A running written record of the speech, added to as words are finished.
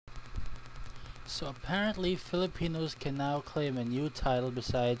So apparently Filipinos can now claim a new title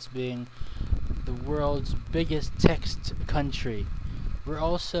besides being the world's biggest text country. We're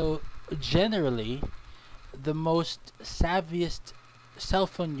also generally the most savviest cell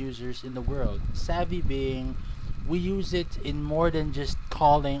phone users in the world. Savvy being we use it in more than just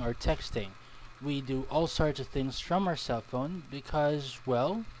calling or texting. We do all sorts of things from our cell phone because,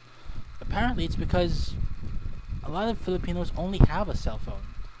 well, apparently it's because a lot of Filipinos only have a cell phone,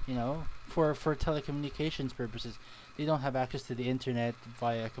 for telecommunications purposes. They don't have access to the internet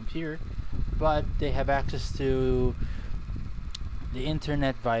via a computer, but they have access to the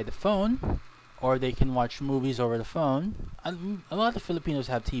internet via the phone, or they can watch movies over the phone. A lot of Filipinos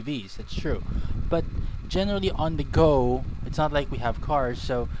have TVs, that's true. But generally on the go, it's not like we have cars,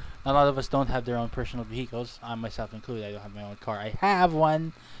 so a lot of us don't have their own personal vehicles. I myself included, I don't have my own car. I have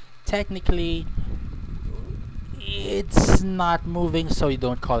one. Technically, it's not moving, so you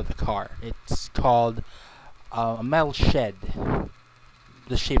don't call it a car. It's called a metal shed,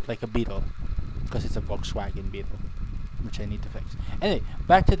 the shape like a beetle, because it's a Volkswagen Beetle, which I need to fix. Anyway,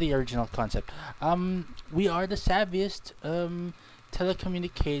 back to the original concept. We are the savviest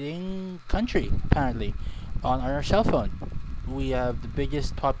telecommunicating country, apparently, on our cell phone. We have the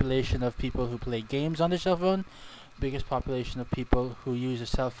biggest population of people who play games on their cell phone, biggest population of people who use a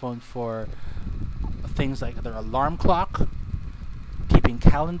cell phone for things like their alarm clock, keeping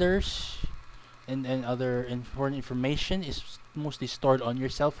calendars, and other important information is mostly stored on your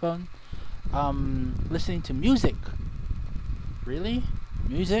cell phone. Listening to music. Really?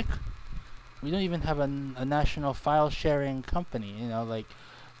 Music? We don't even have a national file sharing company, like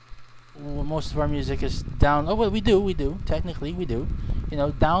most of our music is down. Oh, well, we do. Technically, we do.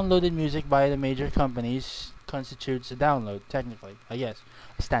 Downloaded music by the major companies constitutes a download, technically. I guess.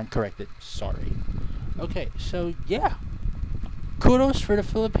 I stand corrected. Sorry. Okay, so yeah. Kudos for the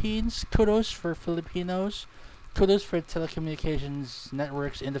Philippines. Kudos for Filipinos. Kudos for telecommunications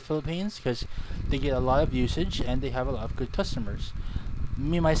networks in the Philippines because they get a lot of usage and they have a lot of good customers.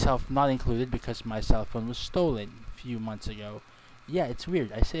 Me, myself, not included because my cell phone was stolen a few months ago. Yeah, it's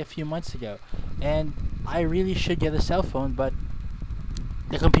weird. I say a few months ago. And I really should get a cell phone, but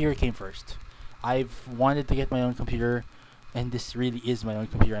the computer came first. I've wanted to get my own computer, and this really is my own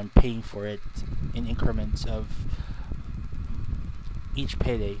computer. I'm paying for it in increments of each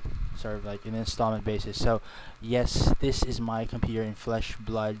payday, sort of like an installment basis. So, yes, this is my computer in flesh,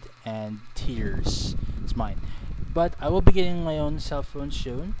 blood, and tears. It's mine. But I will be getting my own cell phone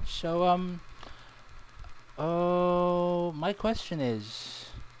soon. So, my question is,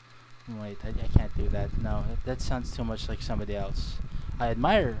 wait, I can't do that. No, that sounds too much like somebody else. I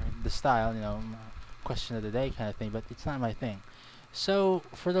admire the style, question of the day kind of thing, but it's not my thing. So,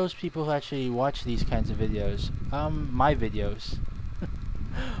 for those people who actually watch these kinds of videos, my videos,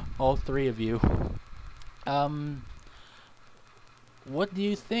 all three of you, what do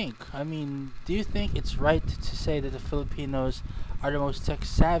you think? I mean, do you think it's right to say that the Filipinos are the most tech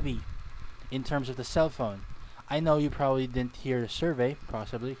savvy in terms of the cell phone? I know you probably didn't hear the survey,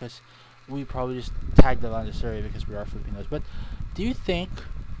 possibly, because we probably just tagged along the survey because we are Filipinos. But do you think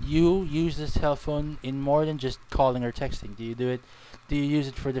you use the cell phone in more than just calling or texting? Do you do it? Do you use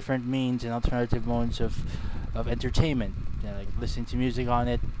it for different means and alternative modes of entertainment? Like listening to music on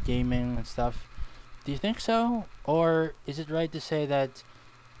it, gaming and stuff. Do you think so? Or is it right to say that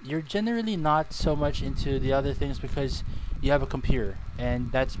you're generally not so much into the other things because you have a computer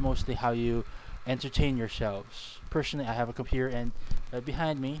and that's mostly how you entertain yourselves? Personally, I have a computer, and right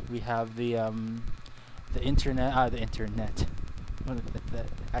behind me we have the internet. The internet.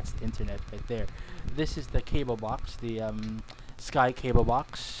 That's the internet right there. This is the cable box, the Sky cable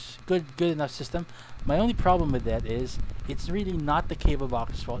box. Good enough system. My only problem with that is it's really not the cable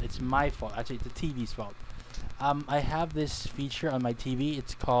box's fault. It's my fault. Actually, it's the TV's fault. I have this feature on my TV.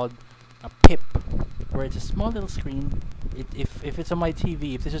 It's called a PIP, where it's a small little screen. If it's on my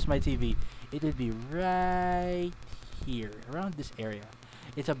TV, if this is my TV, it would be right here, around this area.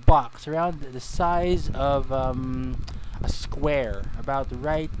 It's a box around the size of a square, about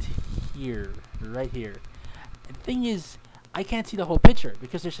right here, The thing is, I can't see the whole picture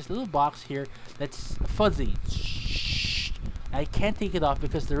because there's this little box here that's fuzzy. I can't take it off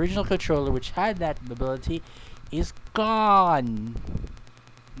because the original controller, which had that ability, is gone.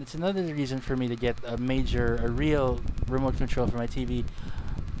 It's another reason for me to get a real remote control for my TV.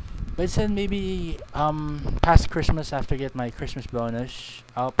 But then maybe past Christmas, after I get my Christmas bonus,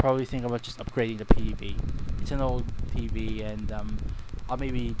 I'll probably think about just upgrading the TV. It's an old TV, and I'll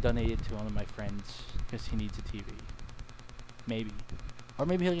maybe donate it to one of my friends because he needs a TV. Maybe. Or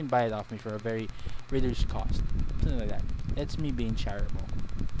maybe he can buy it off me for a very reduced cost. Something like that. It's me being charitable.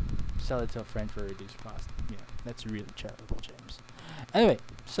 sell it to a friend for a reduced cost. You know, that's really charitable, James. Anyway,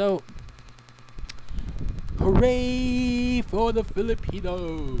 so hooray for the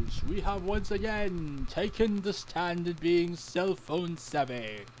Filipinos! We have once again taken the stand in being cell phone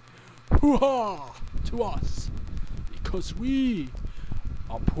savvy. Hoo-ha! To us, because we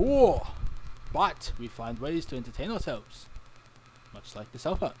are poor, but we find ways to entertain ourselves, much like the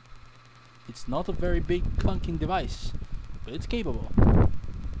cell phone. It's not a very big clunking device, but it's capable.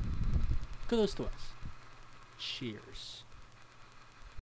 Kudos to us. Cheers.